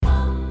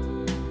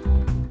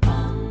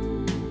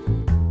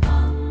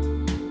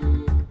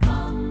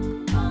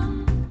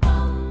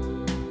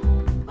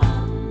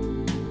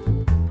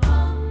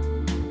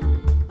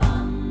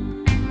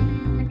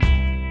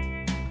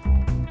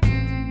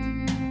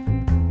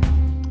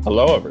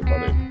Hello,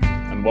 everybody,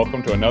 and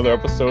welcome to another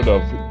episode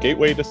of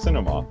Gateway to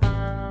Cinema,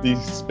 the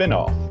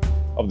spin-off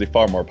of the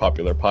far more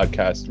popular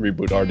podcast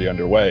Reboot Already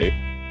Underway,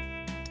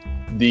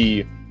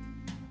 the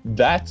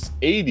That's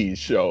 80s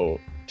show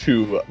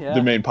to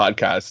the main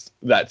podcast,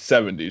 That's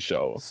 70s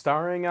show.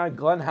 Starring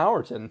Glenn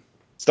Howerton.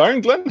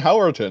 Starring Glenn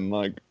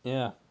Howerton,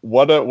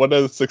 what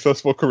a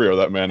successful career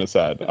that man has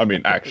had. I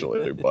mean,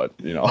 actually, but,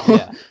 you know.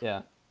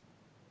 Yeah.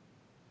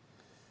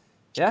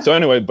 So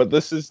anyway, but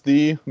this is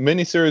the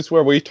mini-series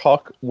where we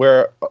talk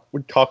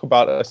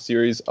about a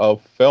series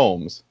of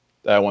films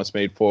that I once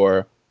made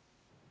for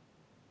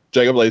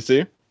Jacob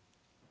Lacey.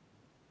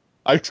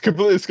 I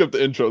completely skipped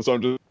the intro, so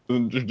I'm just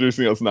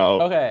introducing us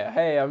now. Okay,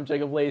 hey, I'm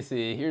Jacob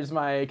Lacey. Here's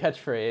my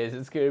catchphrase.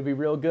 It's going to be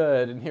real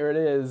good, and here it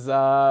is.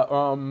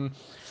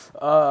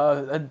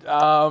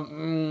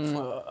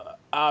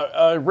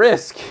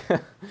 Risk.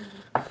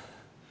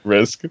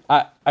 Risk?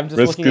 I'm just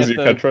Risk looking at the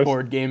catchphrase?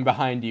 board game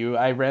behind you.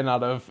 I ran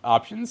out of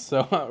options,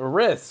 so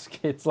Risk.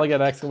 It's like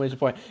an exclamation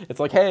point. It's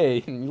like,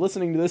 hey,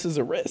 listening to this is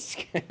a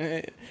risk.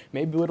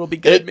 Maybe it'll be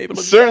good, maybe it'll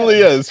be certainly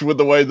bad. is with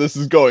the way this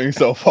is going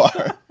so far.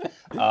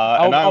 And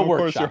I'm, of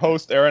course, your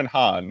host, Aaron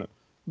Hahn.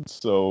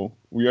 So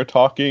we are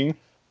talking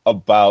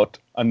about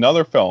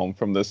another film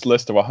from this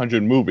list of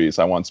 100 movies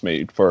I once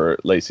made for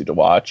Lacey to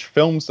watch.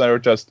 Films that are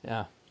just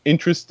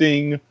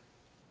interesting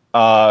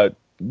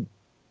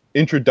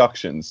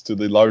introductions to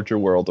the larger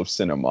world of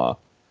cinema.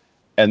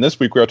 And this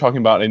week we are talking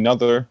about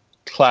another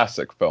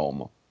classic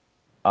film,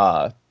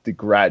 The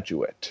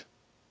Graduate.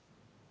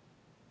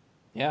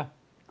 Yeah,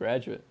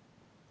 Graduate.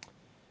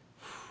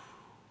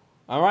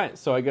 All right,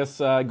 so I guess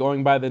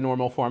going by the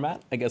normal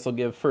format, I guess I'll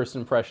give first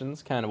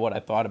impressions, kind of what I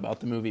thought about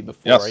the movie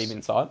before I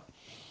even saw it.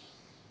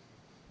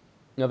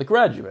 Now, The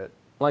Graduate,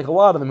 like a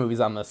lot of the movies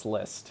on this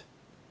list,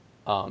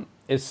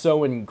 is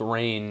so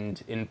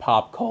ingrained in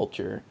pop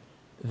culture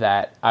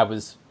that I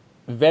was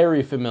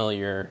very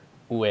familiar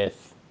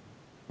with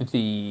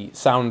the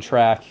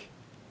soundtrack,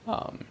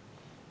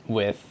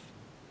 with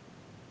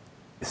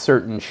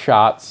certain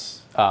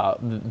shots,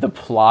 the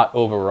plot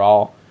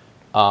overall,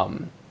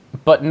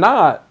 but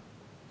not...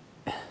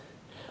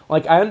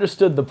 Like, I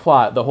understood the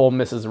plot, the whole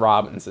Mrs.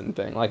 Robinson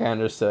thing. Like, I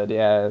understood,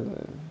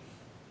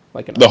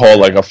 like the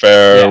whole,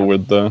 affair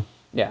with the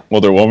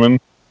older woman.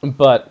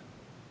 But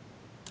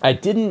I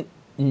didn't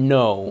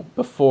know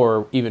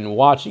before even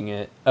watching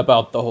it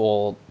about the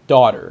whole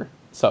daughter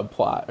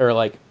subplot,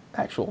 or,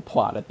 actual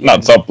plot at the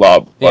end. Not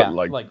subplot,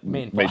 but,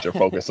 main major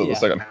focus of the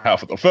second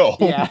half of the film.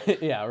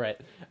 Yeah, right.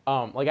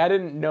 I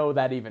didn't know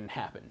that even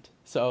happened.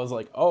 So I was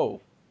like,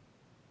 oh,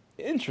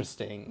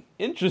 interesting,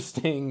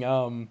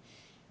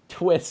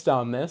 twist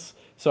on this.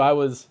 So I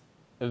was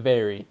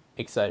very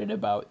excited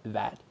about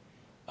that.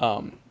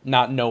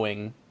 Not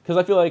knowing, because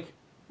I feel like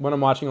when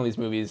I'm watching all these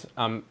movies,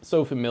 I'm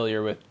so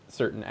familiar with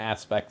certain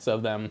aspects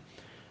of them.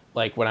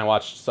 Like when I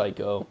watched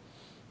Psycho,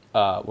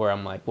 where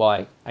I'm like,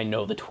 well, I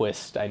know the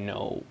twist, I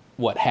know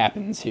what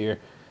happens here.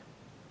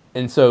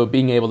 And so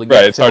being able to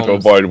get it's hard to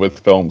avoid with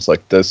films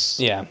like this.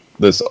 Yeah.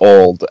 This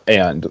old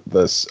and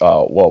this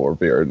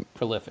well-revered.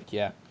 Prolific,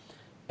 yeah.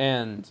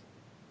 And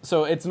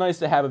so it's nice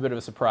to have a bit of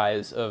a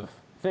surprise of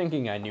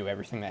thinking I knew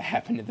everything that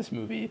happened in this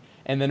movie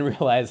and then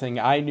realizing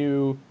I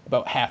knew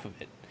about half of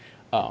it.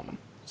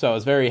 So I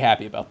was very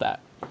happy about that.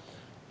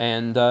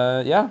 And,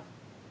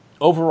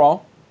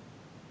 overall,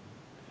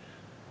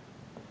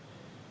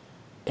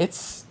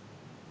 it's...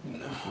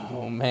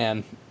 Oh,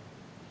 man.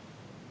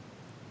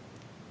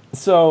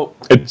 So,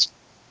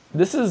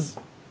 this is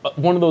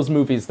one of those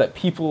movies that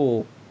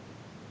people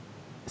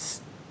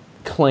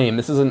claim.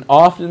 This is an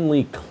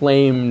oftenly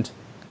claimed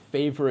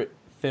favorite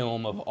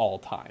film of all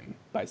time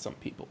by some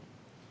people.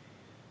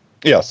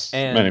 Yes,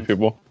 and many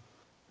people.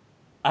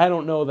 I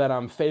don't know that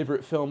I'm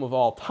favorite film of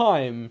all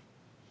time,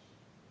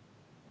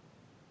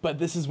 but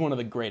this is one of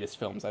the greatest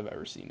films I've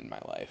ever seen in my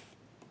life.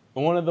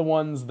 One of the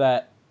ones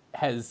that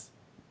has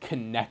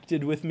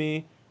connected with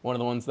me, one of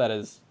the ones that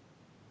has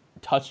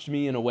touched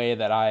me in a way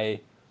that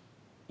I,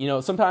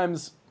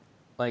 sometimes,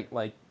 like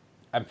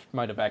I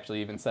might have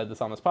actually even said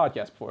this on this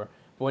podcast before,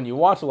 but when you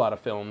watch a lot of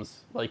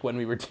films, like when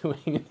we were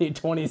doing the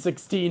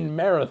 2016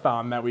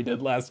 marathon that we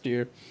did last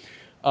year,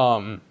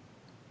 you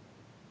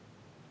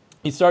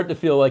start to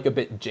feel like a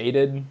bit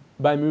jaded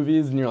by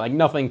movies, and you're like,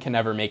 nothing can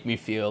ever make me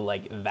feel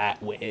like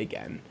that way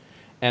again.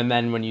 And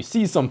then when you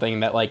see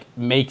something that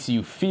makes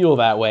you feel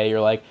that way,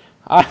 you're like,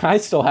 I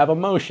still have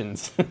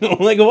emotions.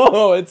 Like,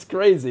 whoa, it's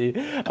crazy.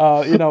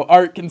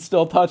 Art can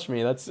still touch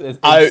me. That's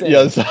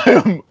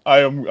insane. I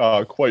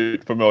am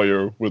quite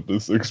familiar with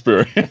this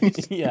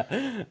experience.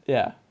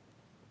 Yeah.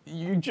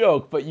 You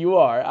joke, but you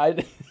are.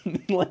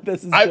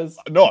 This is just...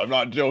 No, I'm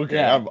not joking.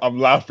 Yeah. I'm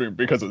laughing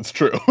because it's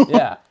true.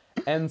 Yeah.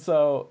 And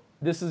so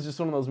this is just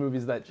one of those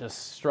movies that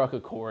just struck a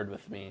chord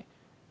with me.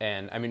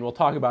 And, I mean, we'll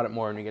talk about it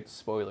more when we get to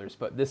spoilers,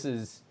 but this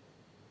is...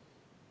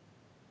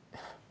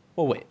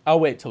 I'll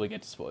wait till we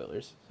get to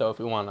spoilers. So if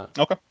we want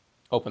to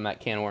open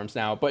that can of worms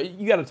now. But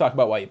you got to talk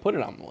about why you put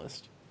it on the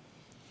list.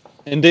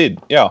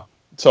 Indeed, yeah.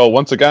 So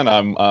once again,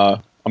 I'm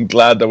I'm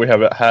glad that we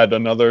haven't had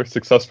another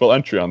successful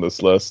entry on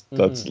this list.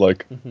 That's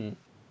like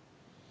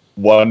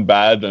one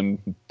bad and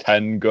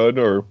 10 good,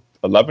 or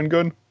 11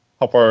 good.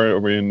 How far are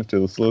we into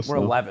this list? We're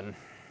 11.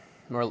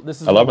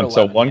 This is 11.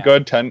 So 11, one yeah.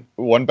 good, 10,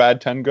 one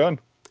bad, 10 good.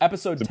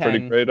 Episode It's 10, a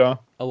pretty great.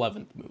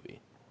 11th movie,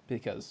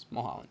 because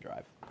Mulholland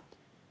Drive.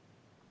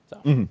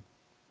 So.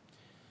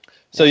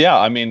 So yeah,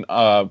 I mean,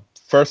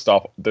 first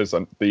off, there's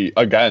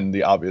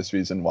the obvious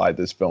reason why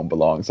this film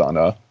belongs on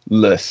a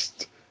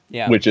list,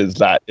 which is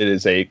that it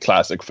is a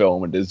classic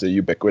film. It is a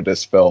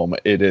ubiquitous film.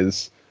 It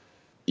is,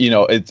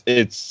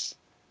 it's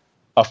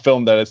a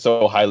film that is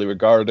so highly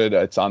regarded.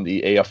 It's on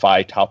the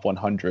AFI Top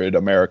 100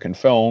 American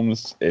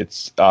Films.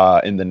 It's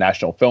in the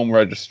National Film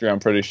Registry, I'm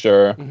pretty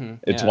sure.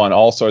 It's won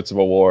all sorts of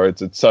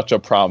awards. It's such a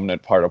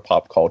prominent part of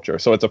pop culture.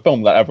 So it's a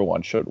film that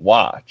everyone should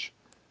watch.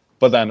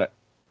 But then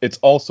it's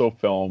also a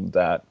film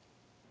that,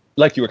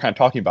 like you were kind of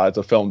talking about, it's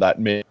a film that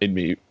made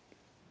me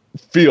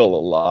feel a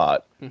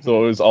lot.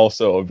 So it was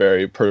also a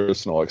very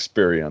personal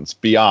experience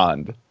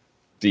beyond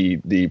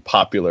the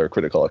popular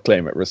critical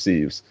acclaim it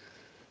receives.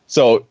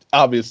 So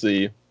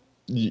obviously,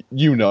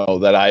 you know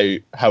that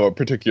I have a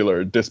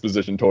particular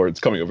disposition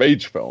towards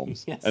coming-of-age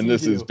films. Yes, and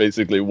this is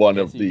basically one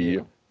of the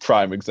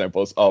prime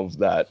examples of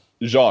that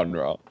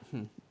genre.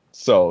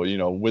 So,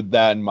 with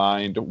that in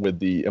mind, with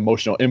the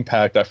emotional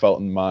impact I felt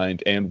in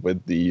mind, and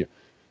with the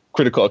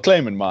critical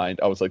acclaim in mind,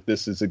 I was like,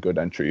 this is a good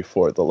entry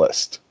for the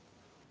list.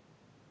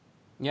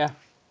 Yeah,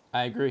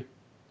 I agree.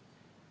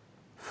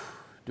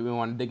 Do we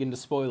want to dig into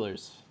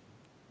spoilers?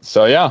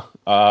 So yeah,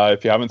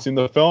 if you haven't seen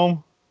the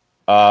film,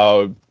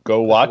 go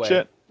watch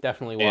it.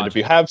 Definitely watch it. And if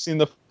you have seen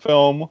the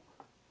film,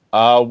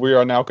 we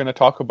are now going to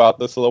talk about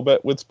this a little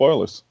bit with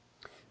spoilers.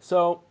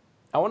 So,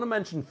 I want to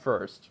mention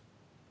first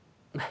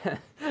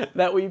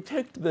that we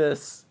picked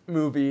this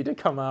movie to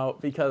come out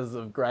because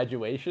of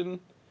graduation,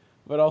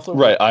 but also...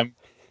 Right,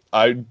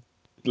 I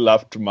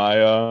left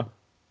my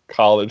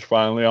college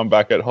finally. I'm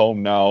back at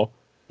home now.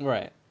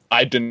 Right.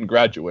 I didn't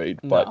graduate,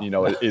 but,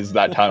 it is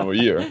that time of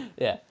year.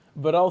 Yeah,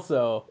 but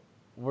also,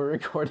 we're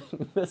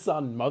recording this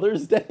on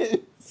Mother's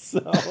Day,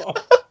 so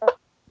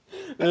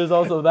there's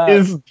also that.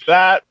 Is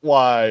that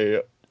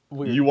why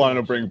you want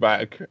to bring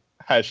back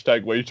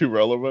hashtag way too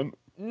relevant?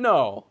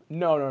 No.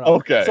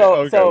 Okay,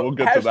 so we'll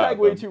get to that. Hashtag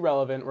way too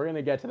relevant, we're going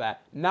to get to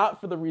that.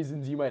 Not for the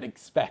reasons you might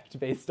expect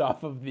based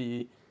off of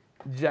the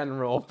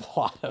general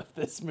plot of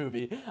this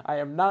movie. I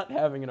am not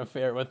having an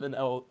affair with an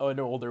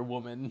older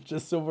woman,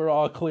 just so we're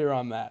all clear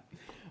on that.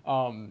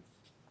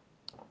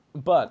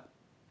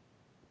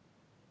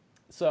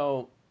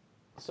 So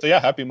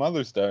yeah, happy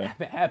Mother's Day.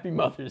 Happy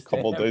Mother's Day. A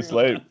couple days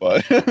late,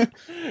 but...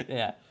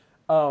 Yeah.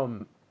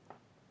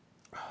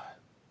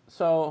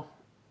 So,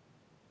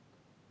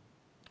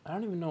 I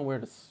don't even know where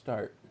to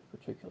start in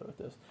particular with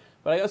this,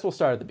 but I guess we'll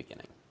start at the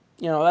beginning.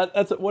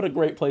 That's what a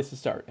great place to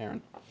start,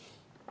 Aaron.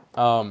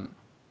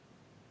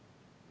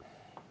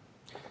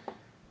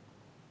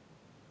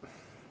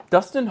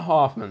 Dustin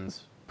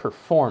Hoffman's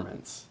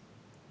performance,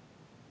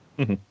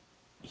 this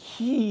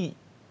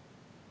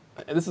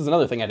is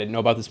another thing I didn't know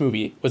about this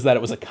movie, was that it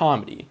was a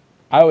comedy.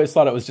 I always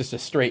thought it was just a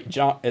straight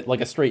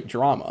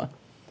drama,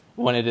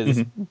 when it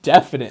is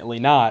definitely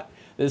not.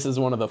 This is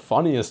one of the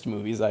funniest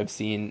movies I've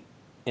seen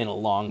in a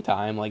long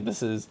time. Like,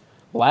 this is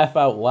laugh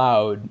out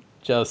loud,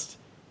 just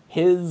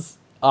his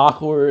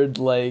awkward,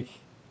 like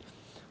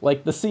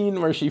the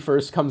scene where she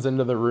first comes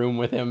into the room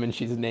with him and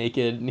she's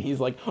naked and he's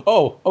like,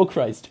 oh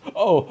Christ,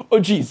 oh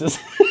Jesus.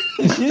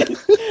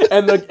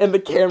 and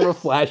the camera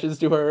flashes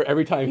to her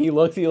every time he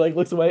looks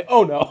away.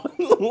 Oh no.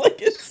 Like,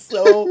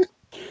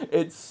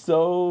 it's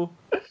so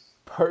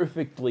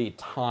perfectly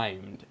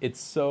timed. It's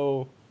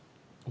so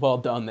well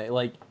done. That,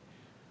 like,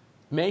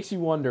 makes you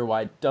wonder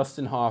why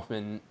Dustin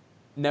Hoffman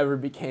never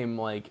became,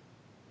 like,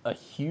 a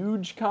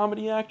huge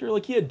comedy actor.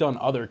 Like, he had done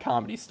other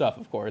comedy stuff,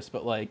 of course,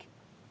 but, like,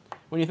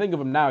 when you think of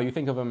him now, you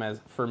think of him as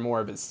for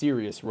more of his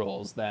serious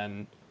roles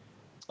than,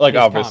 like,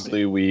 obviously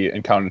comedy. We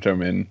encountered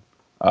him in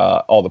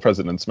All the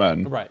President's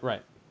Men.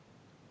 Right.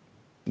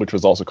 Which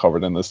was also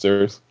covered in this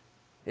series.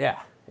 Yeah.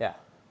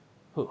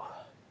 Whew,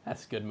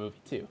 that's a good movie,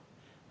 too.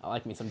 I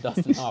like me some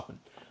Dustin Hoffman.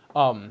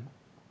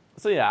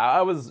 So yeah,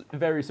 I was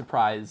very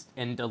surprised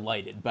and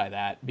delighted by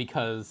that,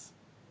 because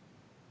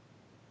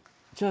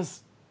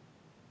just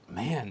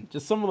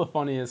some of the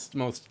funniest,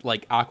 most,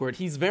 like, awkward.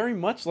 He's very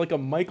much like a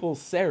Michael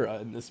Cera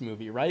in this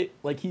movie, right?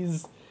 Like,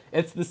 it's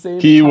the same.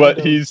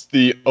 He's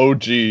the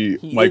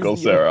OG Michael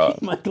Cera.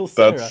 Michael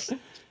Cera.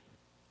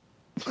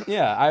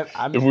 Yeah,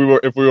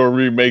 if we were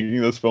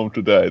remaking this film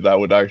today, that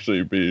would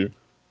actually be.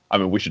 I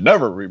mean, we should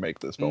never remake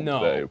this film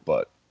today,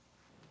 but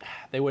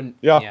they wouldn't.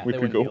 Yeah, we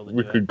could go.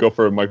 We could go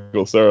for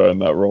Michael Cera in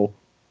that role.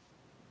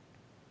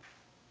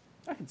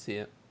 I can see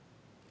it.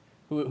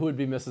 Who would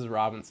be Mrs.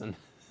 Robinson?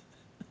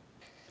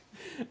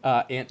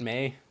 Aunt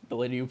May, the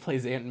lady who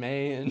plays Aunt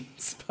May in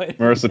Spider-Man.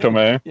 Marissa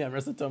Tomei. Yeah,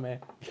 Marissa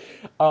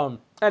Tomei.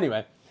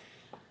 Anyway,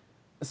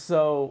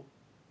 so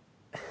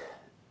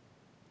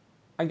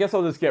I guess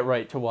I'll just get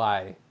right to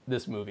why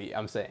this movie,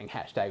 I'm saying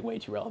hashtag way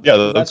too relevant. Yeah,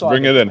 let's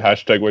bring it in.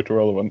 Hashtag way too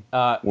relevant.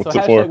 What's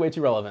it for? Hashtag way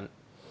too relevant.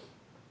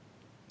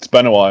 It's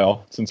been a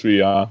while since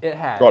we It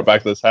has. brought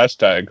back this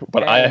hashtag,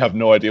 but And I have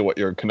no idea what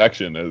your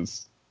connection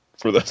is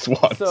for this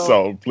one,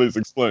 so please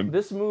explain.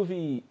 This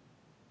movie,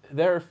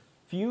 there are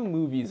few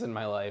movies in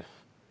my life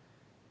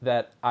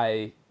that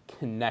I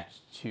connect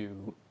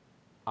to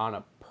on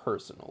a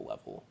personal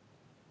level.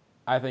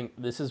 I think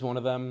this is one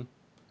of them.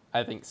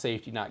 I think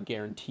Safety Not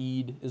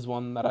Guaranteed is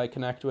one that I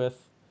connect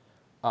with.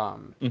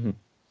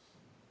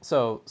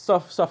 So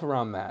stuff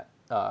around that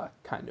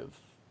kind of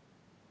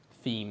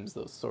themes,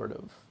 those sort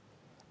of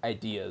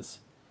ideas.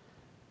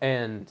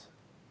 And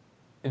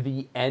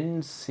the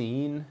end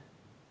scene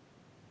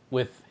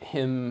with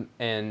him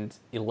and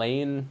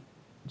Elaine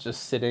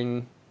just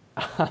sitting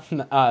in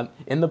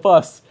the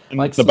bus, In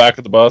the back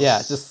of the bus.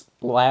 Yeah, just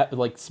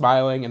like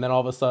smiling, and then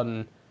all of a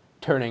sudden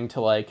turning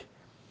to like,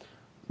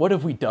 what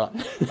have we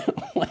done?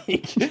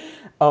 Like,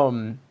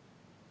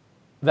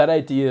 that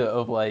idea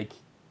of like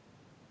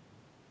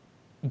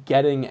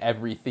getting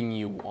everything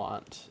you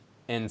want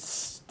and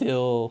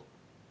still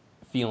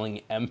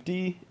feeling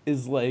empty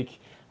is like,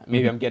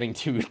 maybe I'm getting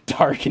too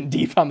dark and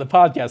deep on the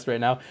podcast right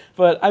now,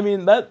 but I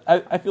mean that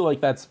I feel like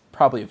that's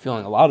probably a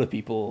feeling a lot of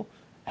people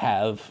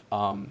have,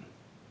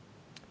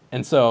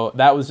 and so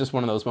that was just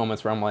one of those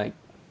moments where I'm like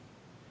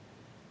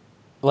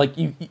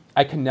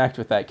I connect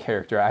with that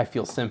character. I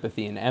feel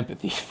sympathy and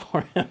empathy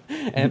for him,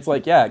 and it's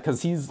like, yeah,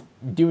 because he's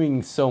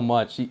doing so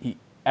much.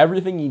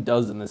 Everything he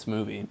does in this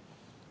movie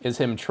is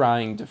him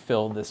trying to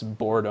fill this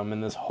boredom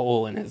and this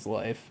hole in his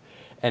life,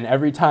 and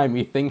every time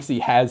he thinks he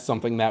has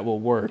something that will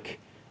work,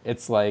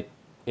 it's like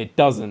it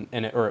doesn't,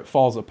 or it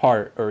falls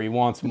apart, or he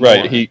wants more.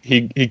 Right,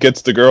 he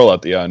gets the girl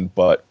at the end,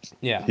 but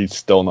yeah, he's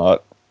still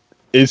not.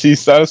 Is he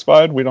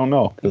satisfied? We don't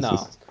know.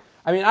 No.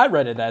 I mean, I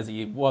read it as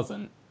he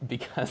wasn't,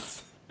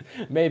 because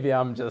maybe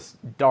I'm just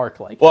dark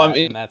like that, I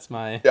mean, and that's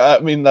my... I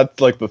mean, that's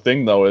like the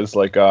thing, though, is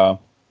like, I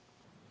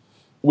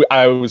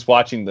was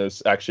watching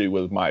this actually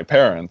with my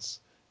parents,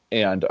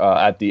 and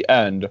at the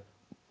end,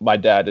 my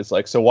dad is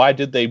like, so why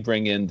did they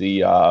bring in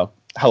the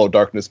Hello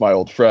Darkness, My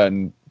Old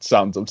Friend,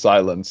 Sounds of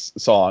Silence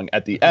song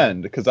at the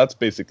end? Because that's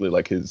basically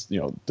like his,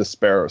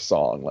 despair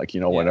song. Like,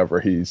 whenever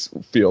he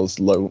feels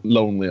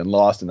lonely and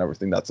lost and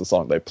everything, that's the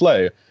song they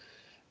play.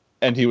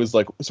 And he was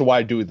like, so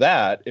why do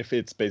that if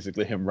it's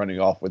basically him running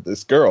off with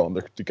this girl and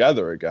they're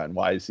together again?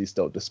 Why is he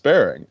still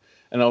despairing?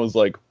 And I was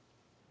like,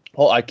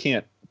 well, I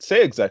can't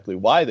say exactly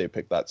why they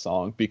picked that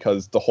song,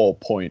 because the whole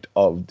point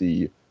of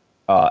the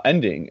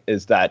ending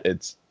is that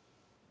it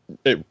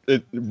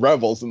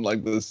revels in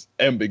like this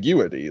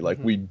ambiguity. Like,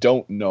 we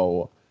don't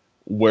know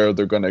where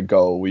they're going to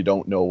go. We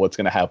don't know what's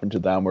going to happen to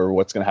them or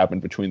what's going to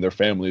happen between their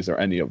families or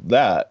any of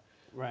that.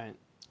 Right.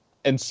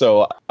 And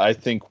so I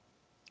think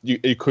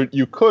you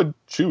could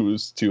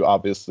choose to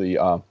obviously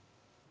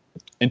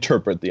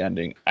interpret the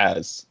ending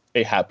as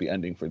a happy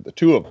ending for the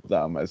two of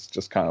them, as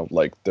just kind of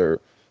like they're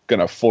going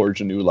to forge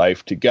a new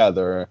life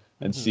together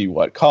and see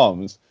what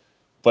comes.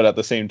 But at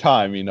the same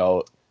time,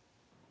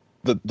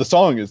 the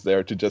song is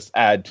there to just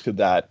add to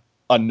that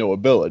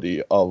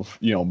unknowability of,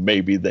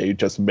 maybe they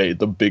just made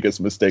the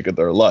biggest mistake of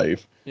their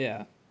life.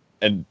 Yeah.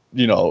 And,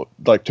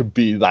 like, to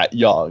be that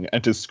young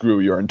and to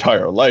screw your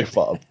entire life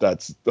up,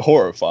 that's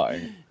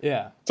horrifying.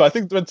 Yeah. So I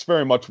think that's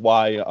very much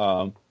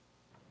why,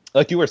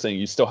 like you were saying,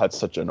 you still had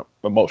such an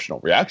emotional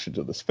reaction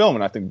to this film.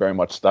 And I think very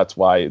much that's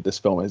why this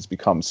film has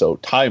become so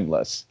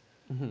timeless,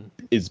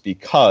 is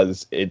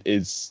because it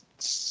is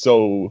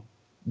so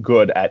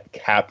good at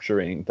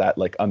capturing that,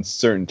 like,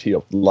 uncertainty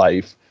of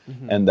life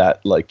and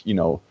that, like,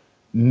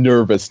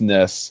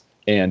 nervousness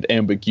and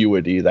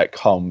ambiguity that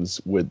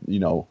comes with,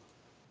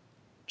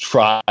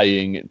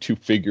 trying to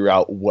figure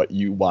out what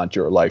you want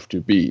your life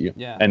to be.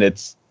 Yeah. And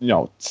it's,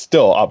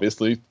 still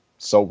obviously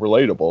so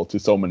relatable to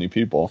so many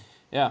people.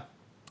 Yeah.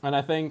 And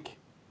I think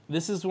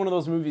this is one of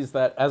those movies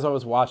that, as I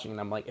was watching,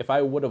 I'm like, if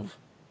I would have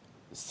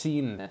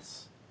seen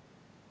this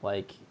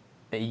like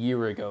a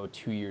year ago,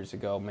 2 years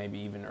ago, maybe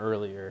even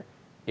earlier,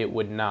 it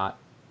would not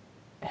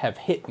have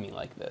hit me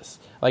like this.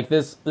 Like,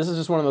 this is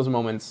just one of those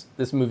moments.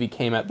 This movie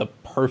came at the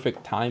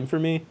perfect time for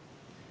me.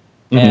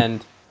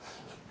 And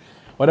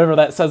whatever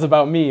that says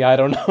about me, I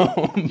don't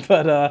know.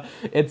 But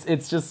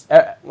it's just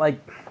like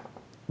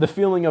the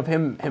feeling of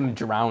him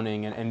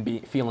drowning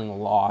and feeling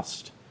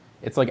lost.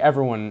 It's like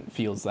everyone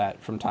feels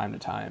that from time to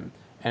time,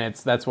 and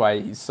that's why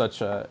he's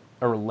such a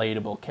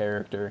relatable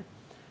character.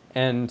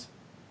 And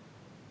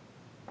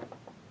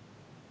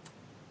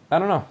I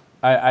don't know.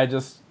 I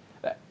just,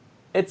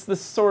 it's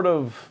this sort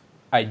of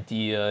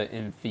idea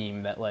and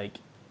theme that, like,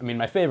 I mean,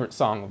 my favorite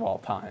song of all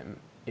time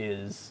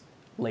is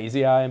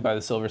Lazy Eye by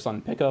the Silver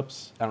Sun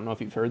Pickups. I don't know if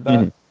you've heard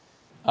that.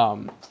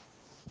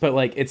 But,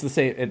 like, it's the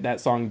same, that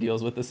song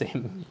deals with the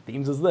same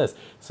themes as this.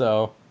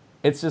 So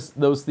it's just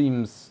those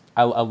themes.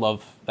 I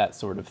love that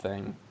sort of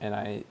thing. And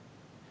I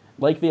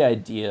like the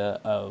idea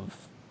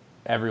of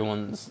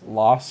everyone's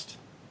lost,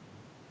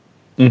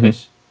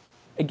 which,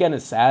 again,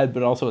 is sad,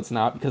 but also it's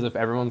not, because if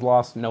everyone's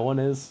lost, no one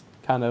is.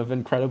 Kind of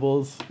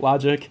Incredibles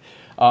logic.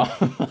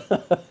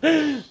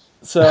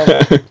 So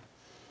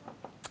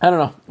I don't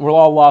know. We're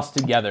all lost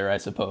together, I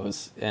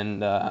suppose.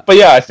 And but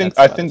yeah, I think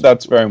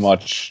that's very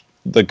much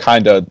the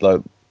kind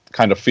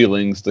of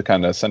feelings, the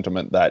kind of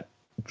sentiment that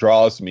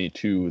draws me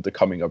to the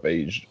coming of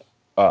age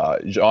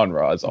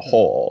genre as a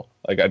whole.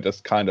 Like, I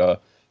just kind of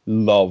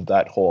love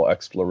that whole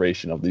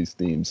exploration of these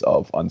themes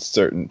of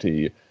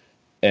uncertainty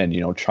and,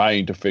 you know,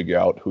 trying to figure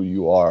out who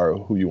you are,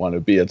 who you want to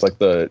be. It's like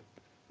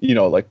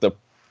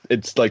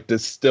it's like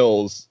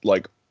distills,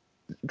 like,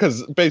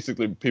 because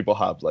basically people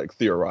have like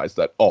theorized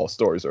that all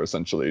stories are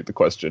essentially the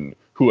question,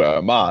 who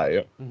am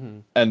I?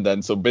 And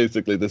then so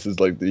basically this is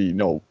like the, you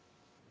know,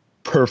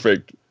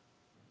 perfect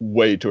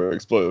way to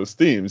explore those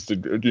themes,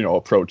 to, you know,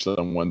 approach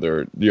them when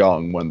they're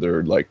young, when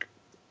they're like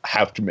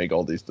have to make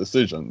all these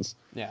decisions.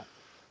 Yeah.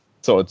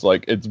 So it's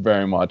like, it's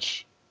very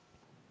much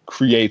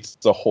creates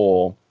a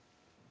whole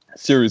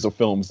series of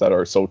films that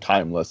are so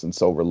timeless and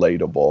so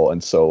relatable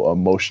and so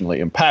emotionally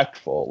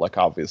impactful. Like,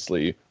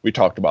 obviously we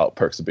talked about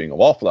Perks of Being a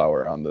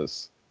Wallflower on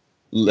this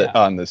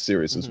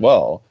series as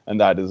well, and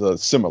that is a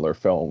similar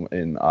film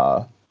in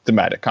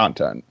thematic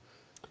content.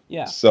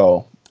 Yeah.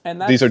 So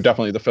these are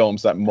definitely the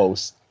films that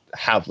most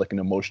have like an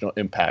emotional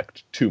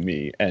impact to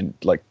me and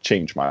like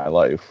change my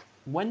life.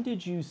 When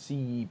did you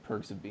see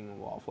Perks of Being a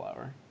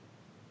Wallflower?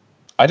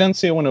 I didn't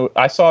see it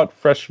I saw it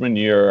freshman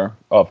year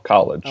of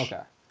college.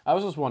 Okay. I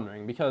was just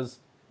wondering, because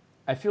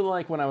I feel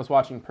like when I was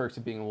watching Perks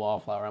of Being a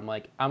Wallflower, I'm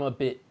like, I'm a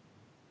bit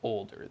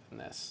older than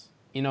this.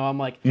 You know, I'm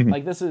like,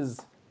 like, this is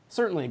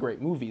certainly a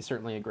great movie,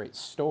 certainly a great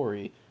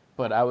story,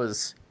 but I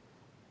was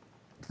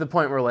to the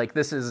point where, like,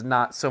 this is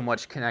not so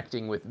much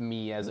connecting with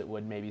me as it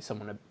would maybe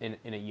someone in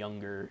a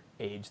younger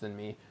age than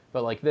me.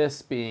 But, like,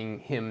 this being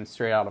him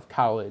straight out of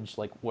college,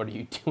 like, what are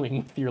you doing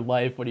with your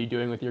life? What are you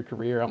doing with your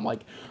career? I'm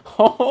like,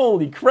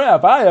 holy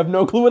crap, I have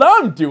no clue what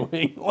I'm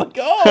doing. Like,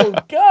 oh,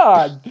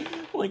 God.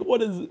 Like,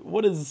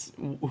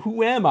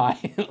 who am I?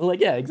 Like,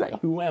 yeah, exactly,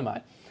 who am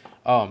I?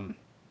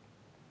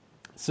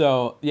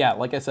 So, yeah,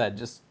 like I said,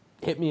 just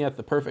hit me at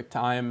the perfect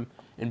time,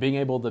 and being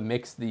able to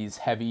mix these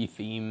heavy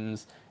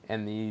themes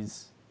and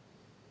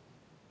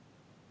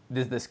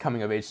this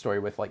coming-of-age story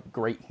with, like,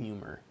 great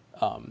humor,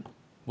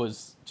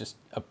 was just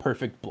a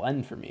perfect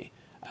blend for me.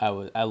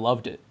 I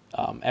loved it,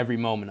 every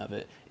moment of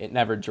it. It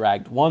never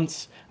dragged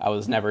once. I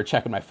was never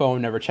checking my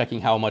phone, never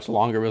checking how much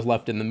longer was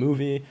left in the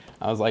movie.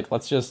 I was like,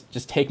 let's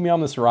just take me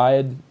on this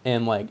ride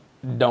and, like,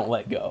 don't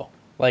let go.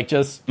 Like,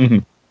 just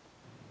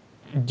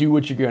do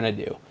what you're gonna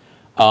do.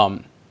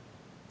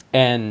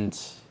 And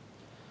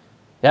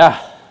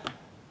yeah.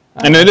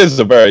 And it is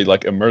a very,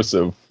 like,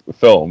 immersive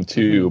film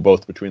too,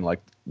 both between like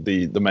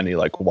the many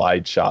like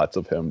wide shots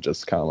of him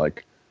just kind of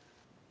like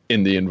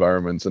in the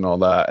environments and all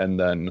that, and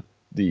then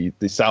the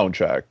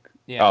soundtrack,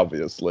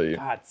 obviously.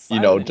 God, you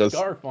know, just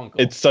Garfunkel.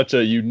 It's such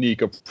a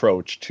unique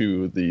approach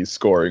to the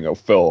scoring of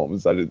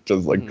films that it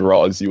just like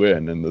draws you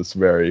in this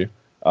very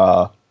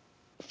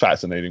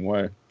fascinating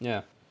way.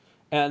 Yeah.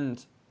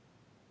 And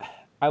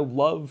I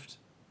loved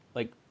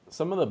like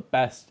some of the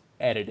best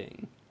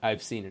editing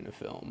I've seen in a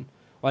film.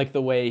 Like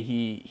the way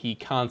he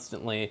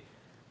constantly,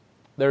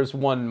 there's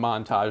one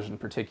montage in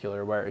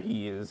particular where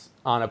he is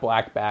on a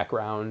black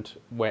background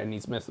when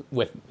he's with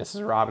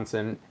Mrs.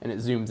 Robinson, and it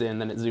zooms in,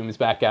 then it zooms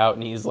back out,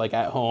 and he's like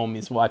at home,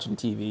 he's watching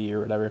TV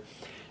or whatever.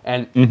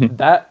 And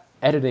that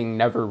editing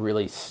never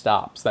really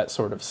stops, that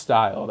sort of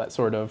style, that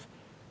sort of,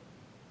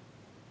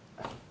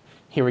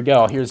 here we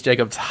go, here's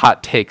Jacob's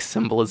hot take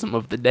symbolism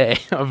of the day,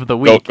 of the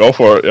week. Go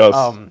for it,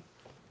 yes.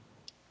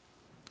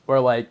 Where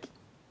like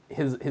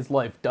his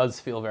life does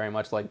feel very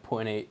much like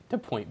point A to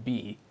point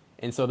B.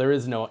 And so there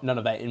is none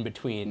of that in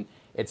between.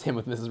 It's him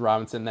with Mrs.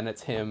 Robinson, then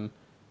it's him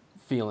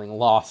feeling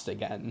lost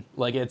again.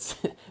 Like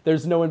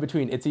there's no in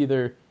between. It's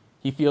either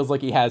he feels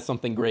like he has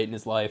something great in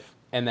his life,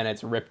 and then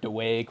it's ripped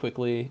away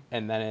quickly,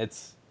 and then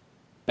it's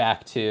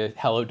back to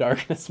hello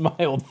darkness, my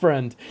old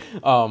friend.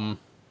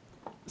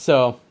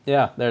 So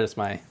yeah, there's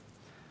my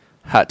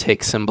hot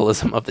take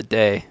symbolism of the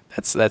day.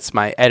 That's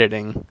my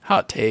editing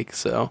hot take.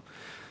 So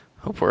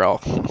hope we're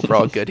all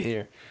good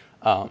here.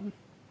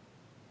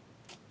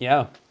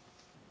 Yeah.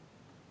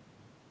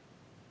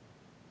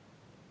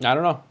 I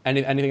don't know.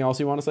 Anything else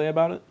you want to say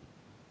about it?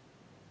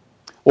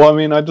 Well, I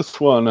mean, I just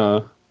want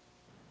to...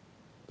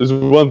 There's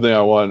one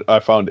thing I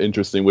found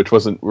interesting, which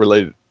wasn't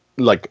related,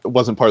 like,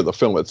 wasn't part of the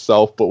film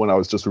itself, but when I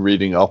was just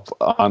reading up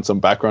on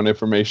some background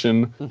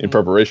information in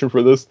preparation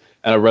for this,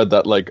 and I read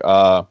that, like,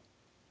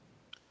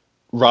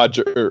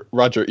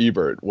 Roger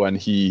Ebert, when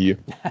he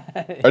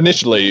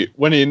initially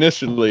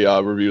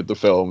reviewed the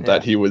film,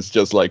 that he was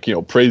just, like, you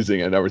know, praising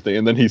it and everything,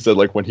 and then he said,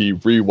 like, when he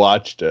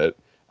rewatched it,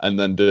 and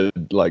then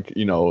did, like,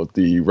 you know,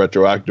 the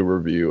retroactive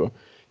review,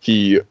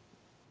 he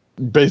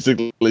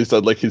basically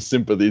said, like, his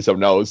sympathies have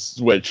now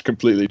switched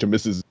completely to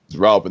Mrs.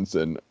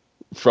 Robinson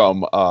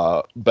from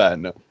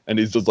Ben. And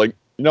he's just like,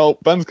 you know,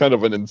 Ben's kind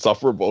of an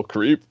insufferable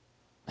creep.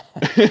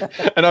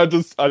 And I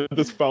just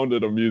found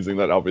it amusing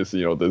that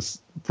obviously, you know,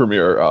 this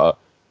premier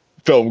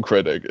film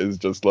critic is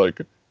just like,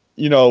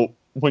 you know,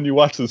 when you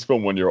watch this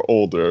film when you're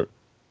older,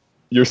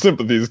 your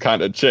sympathies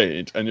kind of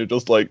change. And you're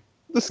just like,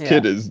 this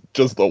kid is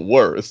just the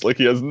worst. Like,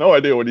 he has no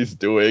idea what he's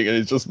doing, and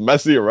he's just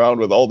messing around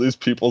with all these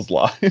people's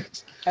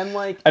lives.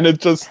 And it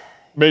just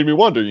made me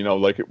wonder,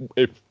 like,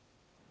 if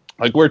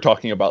like we're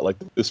talking about, like,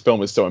 this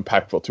film is so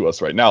impactful to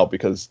us right now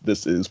because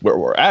this is where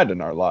we're at in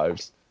our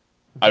lives.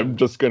 Mm-hmm. I'm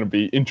just going to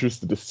be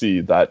interested to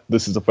see that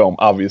this is a film,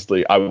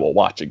 obviously, I will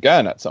watch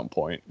again at some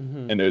point.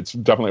 Mm-hmm. And it's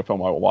definitely a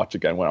film I will watch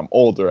again when I'm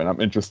older, and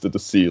I'm interested to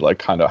see, like,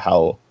 kind of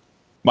how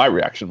my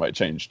reaction might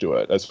change to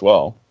it as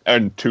well.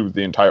 And to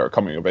the entire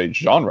coming-of-age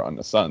genre, in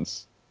a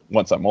sense,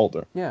 once I'm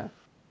older. Yeah.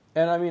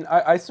 And, I mean,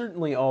 I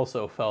certainly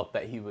also felt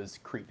that he was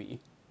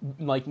creepy.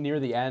 Like, near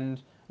the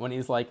end, when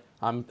he's like,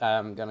 I'm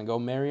gonna go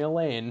marry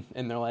Elaine,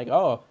 and they're like,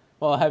 oh,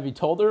 well, have you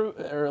told her,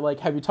 or like,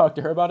 have you talked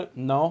to her about it?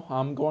 No,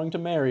 I'm going to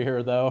marry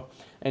her, though.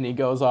 And he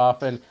goes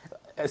off and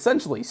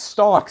essentially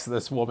stalks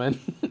this woman.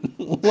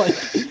 Right.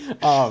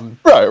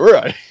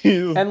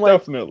 He's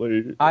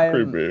definitely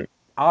creepy. I'm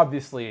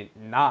obviously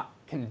not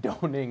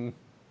condoning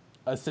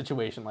a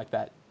situation like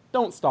that.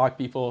 Don't stalk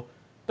people.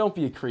 Don't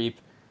be a creep.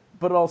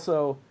 But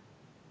also,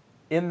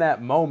 in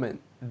that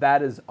moment,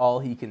 that is all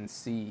he can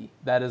see.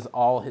 That is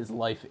all his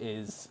life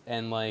is.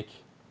 And, like,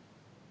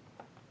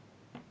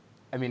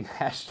 I mean,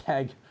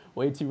 hashtag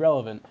way too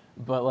relevant.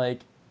 But, like,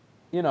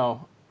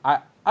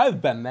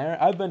 I've been there.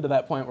 I've been to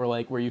that point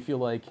where you feel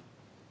like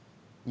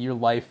your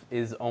life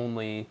is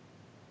only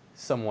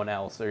someone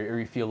else. Or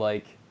you feel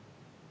like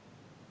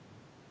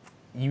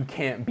you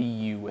can't be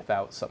you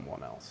without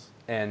someone else.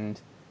 And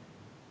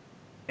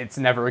it's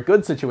never a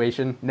good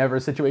situation. Never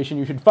a situation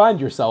you should find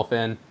yourself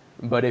in.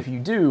 But if you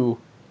do,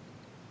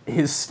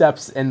 his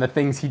steps and the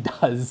things he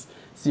does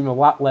seem a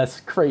lot less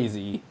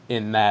crazy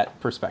in that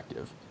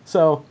perspective.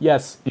 So,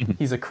 yes,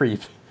 he's a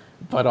creep,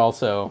 but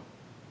also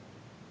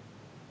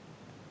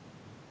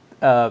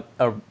a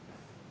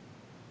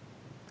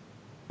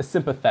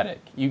sympathetic.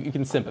 You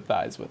can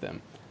sympathize with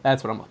him.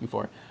 That's what I'm looking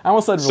for. I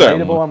almost said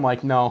relatable. I'm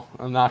like, no,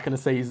 I'm not going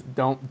to say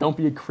don't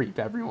be a creep,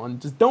 everyone.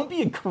 Just don't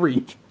be a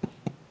creep.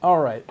 All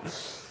right.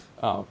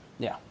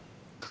 Yeah.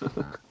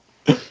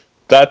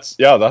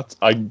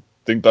 I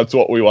think that's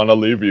what we want to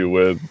leave you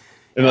with.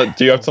 Do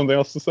you have something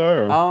else to say?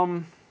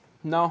 Or?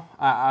 No.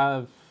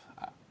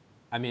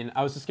 I mean,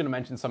 I was just going to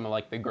mention some of,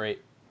 like, the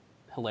great,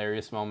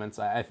 hilarious moments.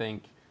 I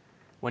think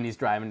when he's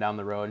driving down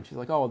the road and she's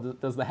like, oh,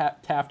 does the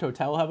Taft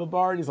Hotel have a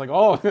bar? And he's like,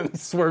 oh, he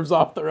swerves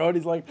off the road.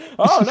 He's like,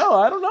 oh, no,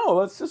 I don't know.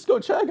 Let's just go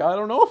check. I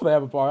don't know if they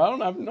have a bar. I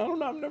don't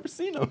know. I've never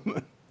seen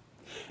them.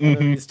 And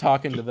then he's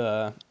talking to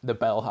the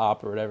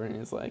bellhop or whatever, and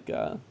he's like,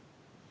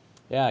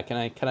 yeah,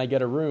 can I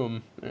get a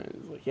room? And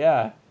he's like,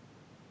 yeah.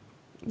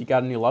 You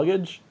got any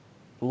luggage?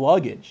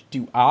 Luggage?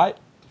 Do I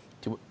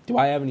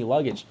have any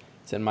luggage?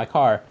 It's in my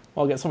car.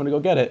 Well, I'll get someone to go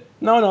get it.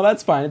 No,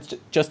 that's fine. It's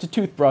just a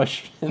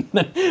toothbrush. And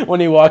then when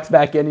he walks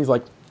back in, he's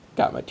like,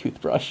 got my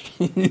toothbrush.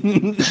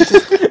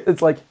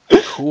 It's like,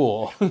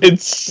 cool.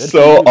 It's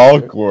so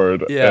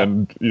awkward. Yeah.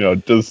 And,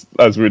 just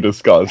as we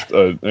discussed,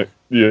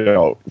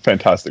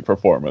 fantastic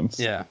performance.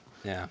 Yeah.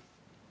 Yeah.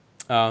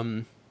 I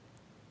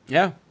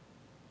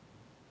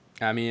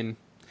mean,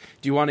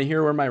 do you want to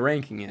hear where my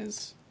ranking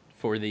is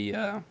for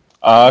the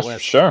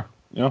list? Sure.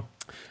 Yeah.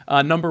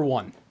 Number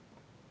 1.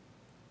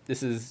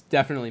 This is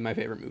definitely my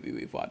favorite movie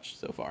we've watched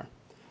so far.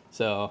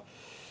 So.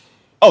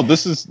 Oh,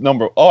 this is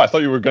number. Oh, I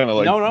thought you were gonna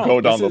go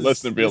down the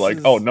list and be like,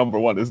 oh, number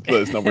 1 is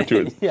this, number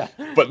 2 is. Yeah.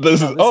 But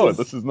this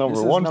is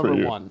number 1 for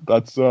you. One.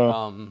 That's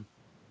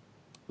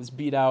This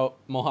beat out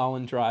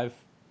Mulholland Drive.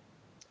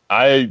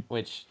 I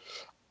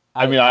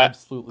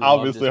absolutely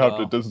obviously have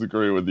to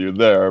disagree with you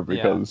there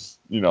because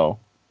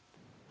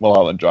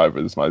Mulholland Drive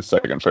is my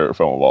second favorite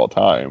film of all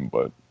time,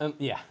 but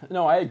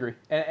I agree.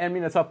 And I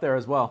mean, it's up there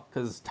as well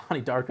because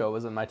Donnie Darko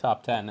was in my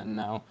top 10, and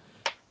now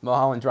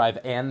Mulholland Drive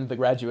and The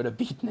Graduate have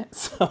beaten it.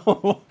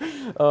 So,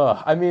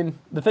 I mean,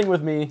 the thing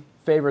with me,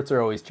 favorites are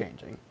always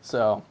changing.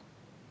 So,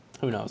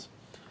 who knows?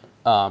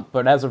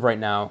 But as of right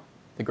now,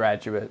 The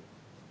Graduate,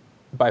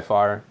 by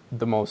far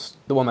the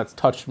one that's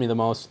touched me the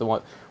most,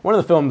 one of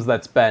the films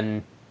that's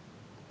made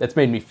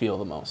me feel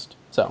the most.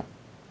 So,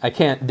 I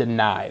can't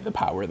deny the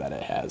power that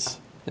it has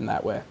in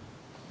that way.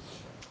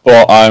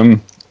 Well,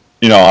 I'm,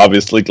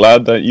 obviously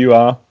glad that you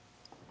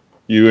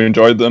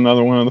enjoyed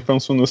another one of the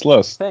films from this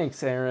list.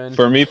 Thanks, Aaron.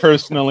 For me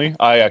personally,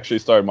 I actually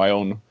started my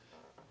own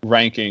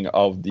ranking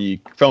of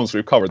the films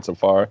we've covered so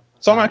far.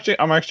 So I'm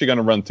actually going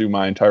to run through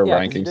my entire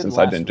ranking since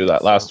I didn't do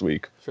that last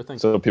week. Sure thing.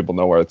 So people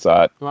know where it's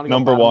at.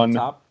 Number 1.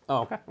 Top?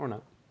 Oh, okay. Or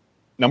not.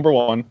 Number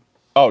 1.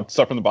 Oh,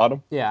 start from the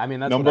bottom? Yeah, I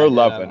mean, that's number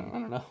 11. I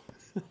don't know.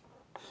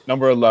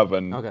 Number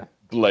 11. Okay.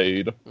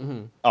 Blade.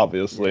 Mm-hmm.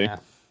 Obviously. Yeah.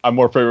 I'm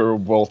more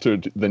favorable to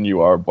it than you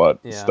are, but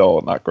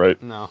still not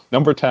great. No.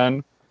 Number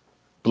 10,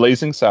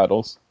 Blazing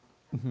Saddles.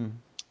 Mm-hmm.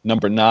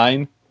 Number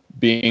 9,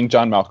 Being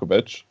John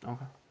Malkovich.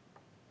 Okay.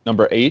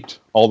 Number 8,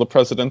 All the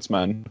President's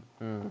Men.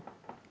 I'm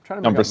trying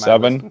to number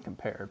 7, and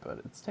compare, but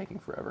it's taking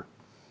forever.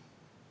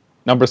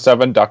 Number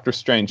 7, Dr.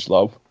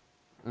 Strangelove.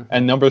 Mm-hmm.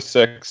 And number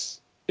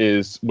 6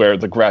 is where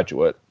The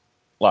Graduate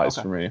lies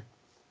for me.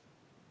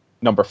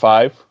 Number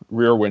 5,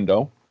 Rear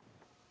Window.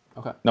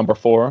 Okay. Number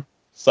 4,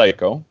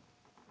 Psycho.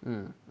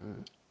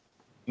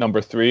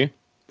 Number 3,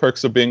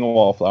 Perks of Being a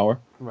Wallflower.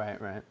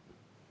 Right.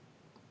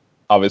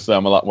 Obviously,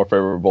 I'm a lot more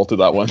favorable to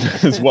that one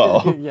as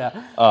well.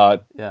 Yeah.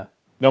 Yeah.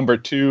 Number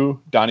 2,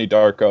 Donnie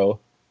Darko.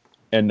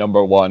 And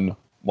number 1,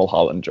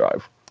 Mulholland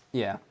Drive.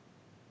 Yeah.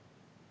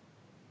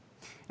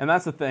 And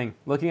that's the thing.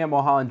 Looking at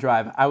Mulholland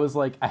Drive, I was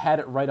like, I had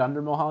it right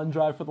under Mulholland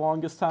Drive for the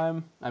longest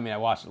time. I mean, I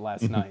watched it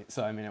last night,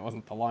 so I mean, it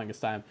wasn't the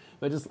longest time.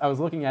 But I was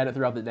looking at it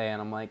throughout the day,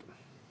 and I'm like,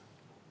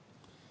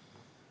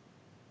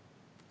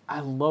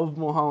 I love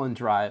Mulholland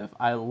Drive.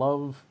 I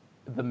love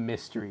the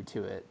mystery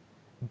to it.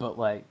 But,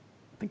 like,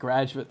 The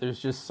Graduate, there's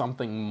just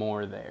something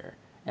more there.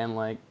 And,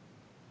 like,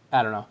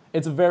 I don't know.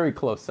 It's a very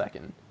close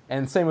second.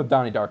 And same with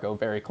Donnie Darko,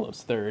 very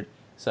close third.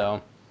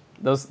 So,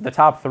 the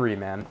top 3,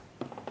 man.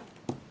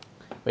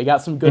 We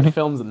got some good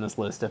films in this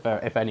list,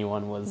 if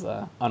anyone was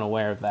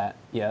unaware of that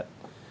yet.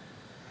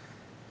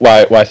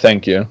 Why,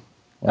 thank you.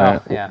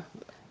 Oh, yeah.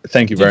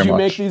 Thank you very much. Did you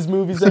make these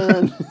movies,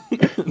 Aaron?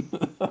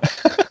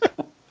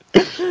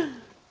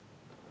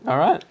 All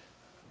right.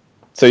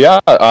 So, yeah,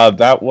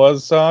 that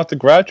was The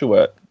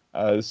Graduate.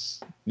 As,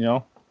 you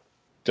know,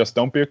 just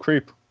don't be a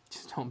creep.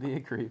 Just don't be a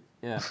creep,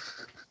 yeah.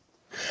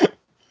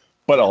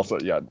 But also,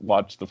 yeah,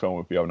 watch the film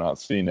if you have not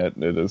seen it.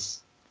 It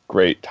is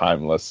great,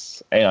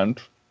 timeless, and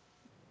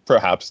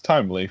perhaps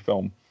timely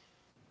film.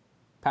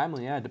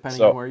 Timely, yeah,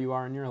 depending on where you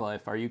are in your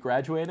life. Are you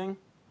graduating?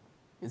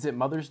 Is it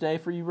Mother's Day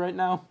for you right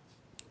now?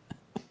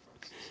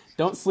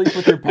 Don't sleep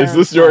with your parents. Is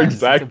this your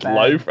exact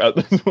life at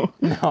this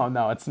moment?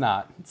 No, it's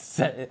not.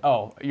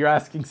 You're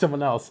asking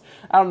someone else.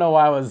 I don't know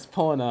why I was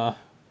pulling a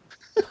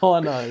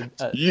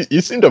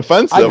You seem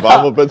defensive.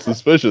 I'm a bit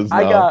suspicious now.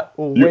 I got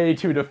way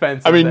too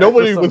defensive. I mean,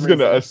 nobody was going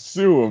to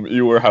assume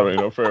you were having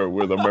an affair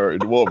with a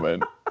married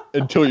woman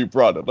until you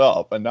brought it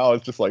up. And now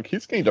it's just like,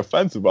 he's getting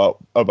defensive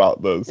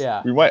about this.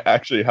 Yeah. We might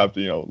actually have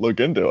to, look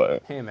into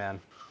it. Hey, man.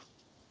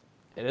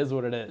 It is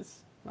what it is.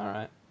 All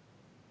right.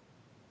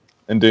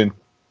 Indeed.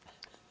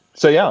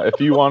 So, yeah, if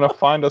you want to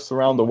find us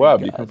around the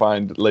web, you can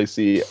find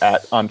Lacey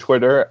on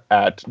Twitter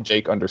at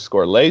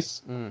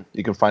Jake_Lace.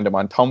 You can find him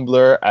on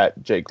Tumblr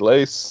at Jake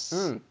Lace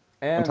on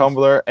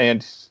Tumblr.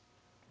 And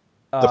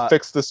the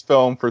Fix This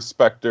Film for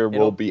Spectre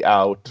will be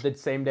out the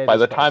same day by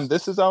the time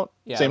this is out.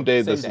 Yeah, same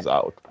day this is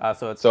out.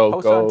 So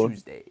post on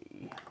Tuesday.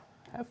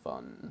 Have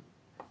fun.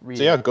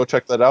 Go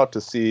check that out to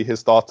see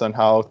his thoughts on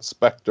how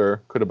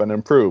Spectre could have been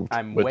improved.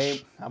 I'm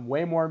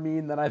way more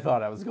mean than I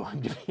thought I was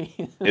going to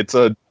be. It's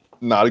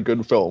not a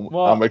good film.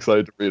 Well, I'm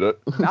excited to read it.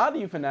 Not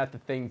even at the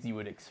things you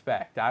would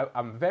expect.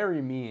 I'm very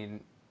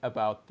mean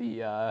about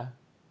the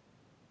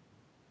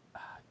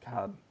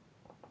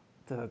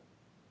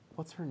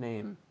what's her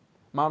name?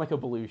 Monica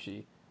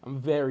Bellucci. I'm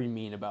very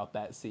mean about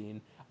that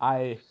scene.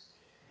 It's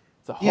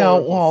a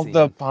horrible scene.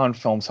 The Bond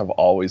films have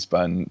always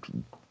been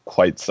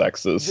quite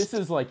sexist. This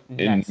is like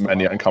in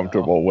many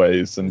uncomfortable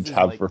ways, and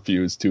have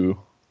refused to,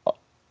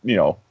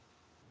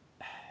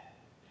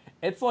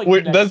 It's like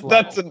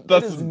that's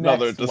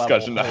another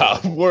discussion to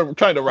have. We're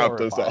trying to wrap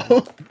this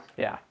up.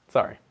 Yeah,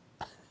 sorry.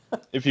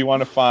 If you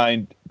want to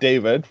find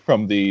David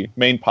from the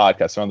main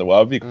podcast around the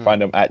web, you can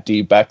find him at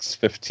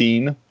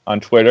dbex15 on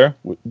Twitter,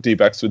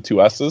 dbex with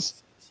 2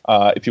 S's.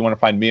 If you want to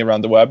find me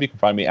around the web, you can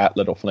find me at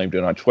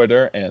LittleFlameDude on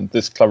Twitter, and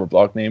this clever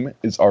blog name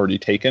is already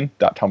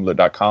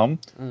taken.tumblr.com.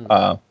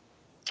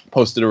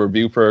 Posted a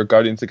review for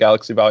Guardians of the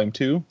Galaxy Volume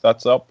 2.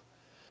 That's up.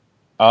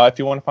 If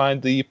you want to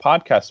find the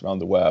podcast around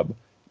the web,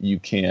 you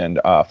can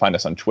find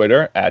us on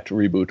Twitter at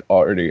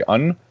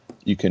RebootAlreadyUn.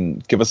 You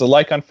can give us a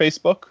like on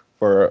Facebook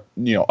for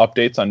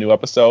updates on new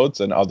episodes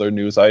and other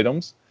news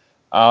items.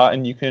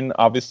 And you can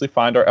obviously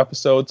find our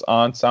episodes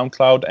on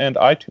SoundCloud and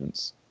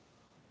iTunes.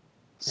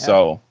 Yeah.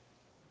 So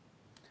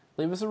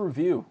leave us a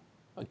review,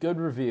 a good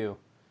review.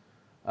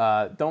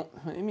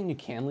 You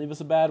can leave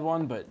us a bad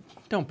one, but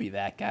don't be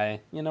that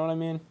guy. You know what I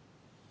mean?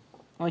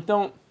 Like,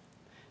 don't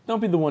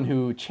be the one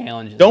who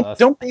challenges us.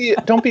 Don't be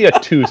a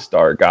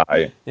 2-star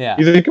guy. Yeah.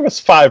 Either give us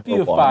 5 or 1.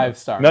 Be a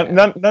 5-star.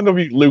 None of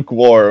you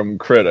lukewarm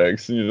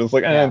critics. And you're just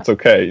like, it's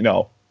okay.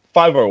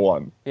 5 or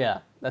 1. Yeah.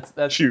 That's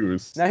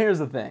choose. Now here's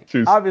the thing.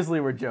 Obviously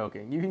we're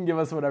joking. You can give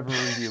us whatever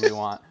review we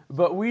want,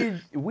 but we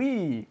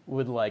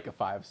would like a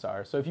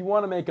 5-star. So if you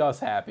want to make us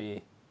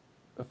happy,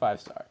 a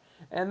 5-star,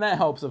 and that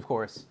helps, of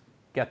course,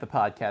 get the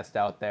podcast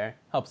out there.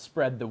 Helps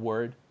spread the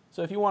word.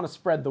 So if you want to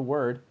spread the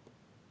word,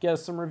 get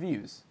us some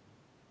reviews.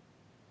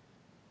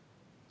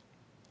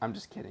 I'm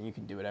just kidding. You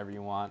can do whatever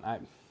you want.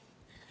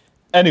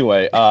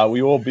 Anyway,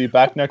 we will be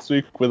back next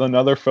week with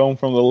another film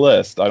from the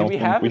list. I don't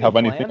think we have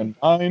anything in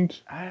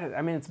mind.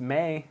 I mean, it's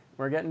May.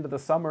 We're getting to the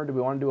summer. Do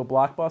we want to do a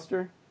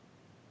blockbuster?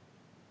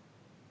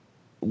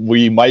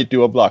 We might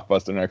do a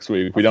blockbuster next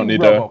week. We don't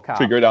need to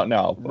figure it out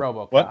now.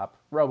 RoboCop. What?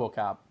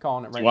 RoboCop.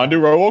 Calling it right now. You want to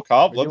do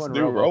RoboCop? Let's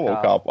do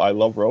RoboCop. I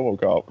love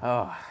RoboCop.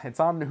 Oh, it's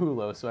on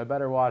Hulu, so I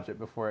better watch it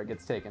before it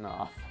gets taken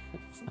off.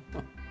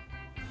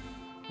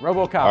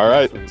 RoboCop. All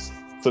right.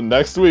 So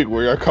next week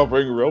we are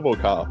covering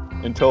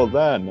RoboCop. Until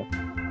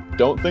then,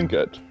 don't think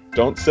it.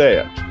 Don't say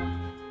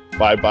it.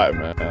 Bye-bye,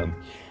 man.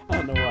 I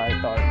don't know why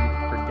I thought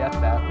you'd forget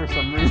that for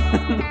some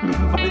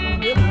reason, but you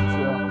didn't,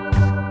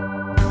 so...